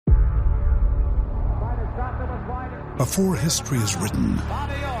Before history is written,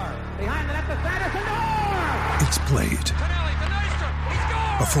 it's played.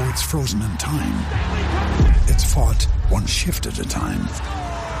 Before it's frozen in time, it's fought one shift at a time.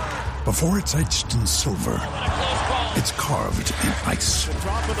 Before it's etched in silver, it's carved in ice.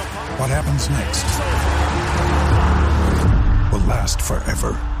 What happens next will last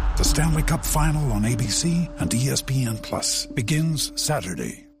forever. The Stanley Cup Final on ABC and ESPN Plus begins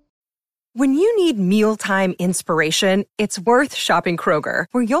Saturday. When you need mealtime inspiration, it's worth shopping Kroger,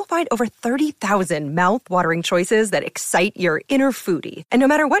 where you'll find over 30,000 mouth-watering choices that excite your inner foodie. And no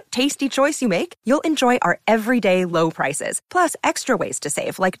matter what tasty choice you make, you'll enjoy our everyday low prices, plus extra ways to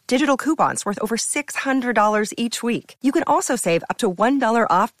save, like digital coupons worth over $600 each week. You can also save up to $1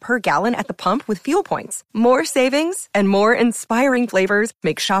 off per gallon at the pump with fuel points. More savings and more inspiring flavors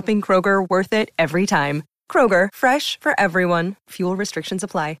make shopping Kroger worth it every time. Kroger, fresh for everyone. Fuel restrictions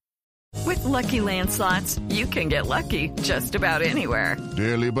apply. With Lucky Land Slots, you can get lucky just about anywhere.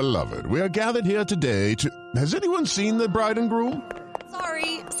 Dearly beloved, we are gathered here today to... Has anyone seen the bride and groom?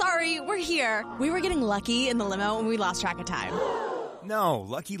 Sorry, we're here. We were getting lucky in the limo and we lost track of time. No,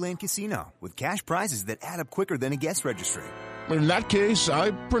 Lucky Land Casino, with cash prizes that add up quicker than a guest registry. In that case,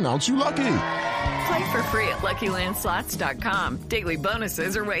 I pronounce you lucky. Play for free at LuckyLandSlots.com. Daily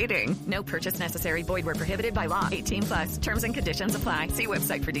bonuses are waiting. No purchase necessary. Void where prohibited by law. 18 plus. Terms and conditions apply. See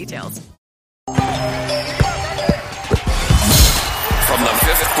website for details. From the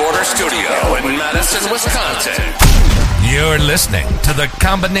Fifth Quarter Studio in Madison, Wisconsin, you're listening to the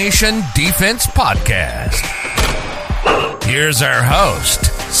Combination Defense Podcast. Here's our host,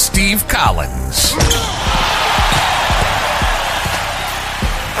 Steve Collins.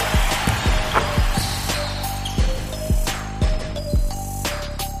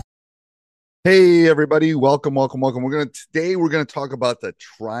 Hey everybody, welcome. Today we're gonna talk about the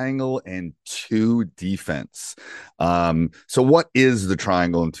triangle and two defense. So what is the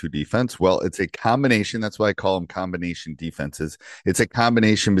triangle and two defense? Well, it's a combination. That's why I call them combination defenses. It's a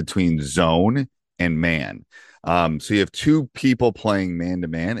combination between zone and man. So you have two people playing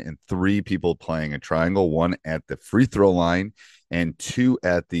man-to-man and three people playing a triangle, one at the free throw line and two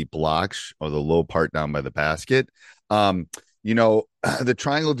at the blocks or the low part down by the basket. The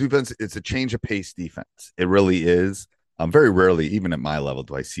triangle defense, it's a change of pace defense. It really is. Very rarely, even at my level,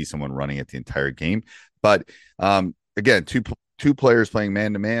 do I see someone running it the entire game. But again, two players playing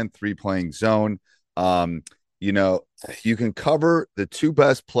man-to-man, three playing zone. You can cover the two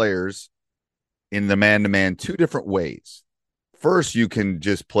best players in the man-to-man two different ways. First, you can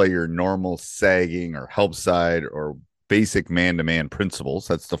just play your normal sagging or help side or basic man-to-man principles.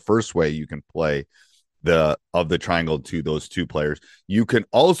 That's the first way you can play the triangle to those two players. You can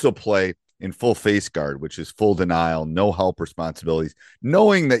also play in full face guard, which is full denial, no help responsibilities,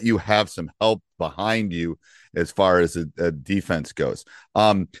 knowing that you have some help behind you as far as a defense goes.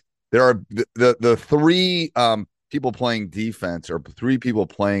 There are the three people playing defense or three people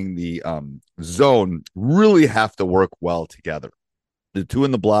playing the zone really have to work well together. The two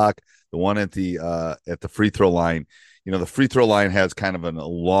in the block, the one at the free throw line. The free throw line has kind of an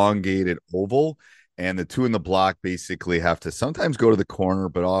elongated oval. And the two in the block basically have to sometimes go to the corner,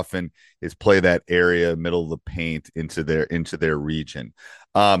 but often is play that area, middle of the paint into their region.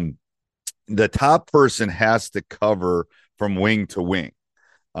 The top person has to cover from wing to wing.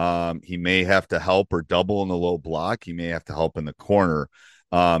 He may have to help or double in the low block. He may have to help in the corner.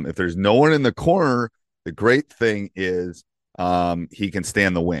 If there's no one in the corner, the great thing is he can stay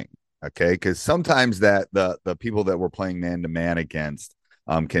in the wing. Okay, because sometimes that the people that we're playing man to man against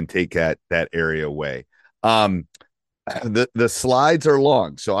can take that area away. The slides are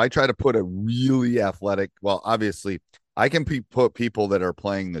long, so I try to put a really athletic. Well, obviously, I can put people that are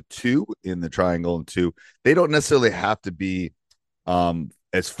playing the two in the triangle and two. They don't necessarily have to be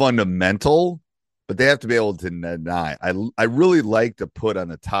as fundamental, but they have to be able to deny. I really like to put on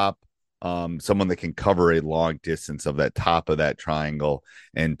the top someone that can cover a long distance of that top of that triangle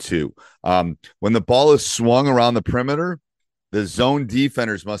and two. When the ball is swung around the perimeter, the zone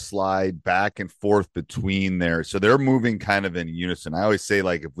defenders must slide back and forth between there. So they're moving kind of in unison. I always say,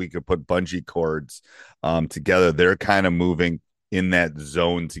 like, if we could put bungee cords together, they're kind of moving in that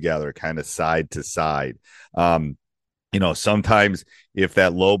zone together, kind of side to side. Sometimes if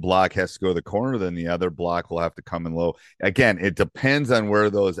that low block has to go to the corner, then the other block will have to come in low. Again, it depends on where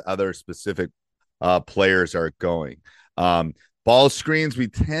those other specific players are going. Ball screens, we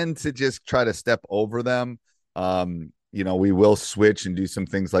tend to just try to step over them. We will switch and do some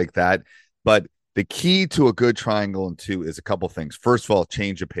things like that. But the key to a good triangle and two is a couple things. First of all,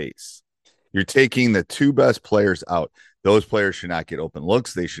 change of pace. You're taking the two best players out. those players should not get open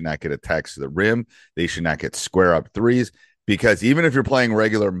looks. They should not get attacks to the rim. They should not get square up threes, because even if you're playing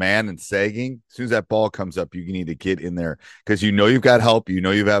regular man and sagging, as soon as that ball comes up, you need to get in there, because you know you've got help. You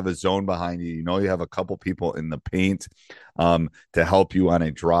know you have a zone behind you. You know you have a couple people in the paint to help you on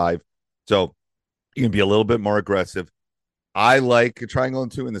a drive. So you can be a little bit more aggressive. I like a triangle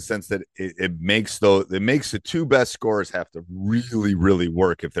and two in the sense that it makes the two best scorers have to really, really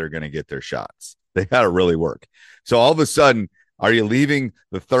work if they're going to get their shots. They got to really work. So all of a sudden, are you leaving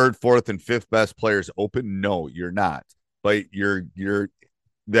the third, fourth, and fifth best players open? No, you're not. But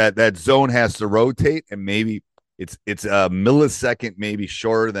that zone has to rotate, and maybe it's a millisecond, maybe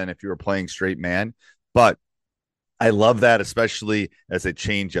shorter than if you were playing straight man. But I love that, especially as a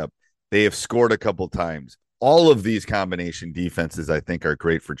changeup. They have scored a couple times. All of these combination defenses, I think, are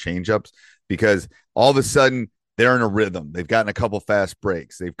great for changeups, because all of a sudden they're in a rhythm. They've gotten a couple fast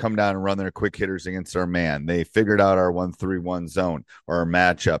breaks. They've come down and run their quick hitters against our man. They figured out our 1-3-1 zone or our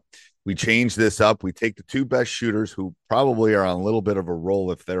matchup. We change this up. We take the two best shooters who probably are on a little bit of a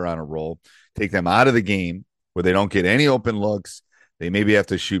roll if they're on a roll, take them out of the game where they don't get any open looks. They maybe have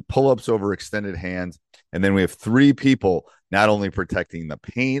to shoot pull-ups over extended hands. And then we have three people not only protecting the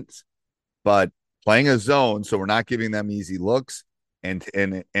paint, but playing a zone, so we're not giving them easy looks and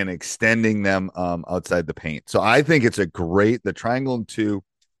extending them outside the paint. So I think it's the triangle and two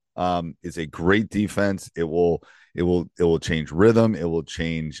is a great defense. It will change rhythm. It will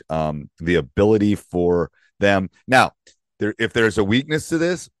change the ability for them. Now, if there's a weakness to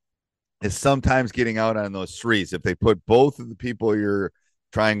this, is sometimes getting out on those threes. If they put both of the people you're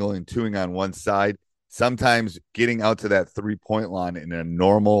triangle and twoing on one side, sometimes getting out to that 3-point line in a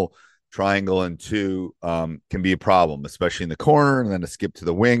normal triangle and two can be a problem, especially in the corner, and then a skip to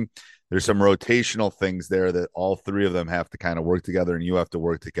the wing. There's some rotational things there that all three of them have to kind of work together, and you have to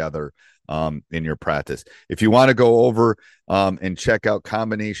work together in your practice. If you want to go over and check out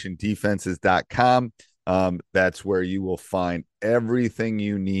combinationdefenses.com, that's where you will find everything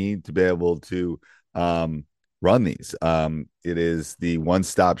you need to be able to run these. It is the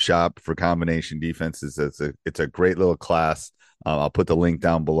one-stop shop for combination defenses. It's a great little class. I'll put the link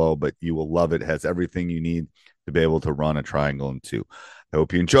down below, but you will love it. It has everything you need to be able to run a triangle and two. I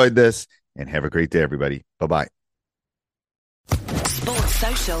hope you enjoyed this, and have a great day, everybody. Bye-bye. Sports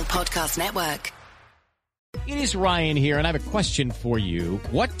Social Podcast Network. It is Ryan here, and I have a question for you.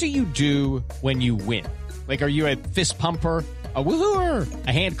 What do you do when you win? Like, are you a fist pumper, a woohooer,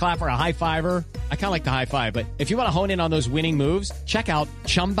 a hand clapper, a high fiver? I kind of like the high five, but if you want to hone in on those winning moves, check out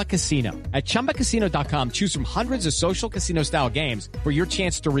Chumba Casino. At ChumbaCasino.com, choose from hundreds of social casino style games for your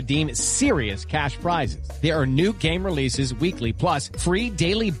chance to redeem serious cash prizes. There are new game releases weekly, plus free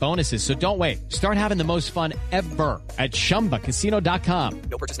daily bonuses. So don't wait. Start having the most fun ever at ChumbaCasino.com.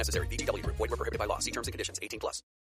 No purchase necessary. VGW Group. Void where prohibited by law. See terms and conditions. 18+.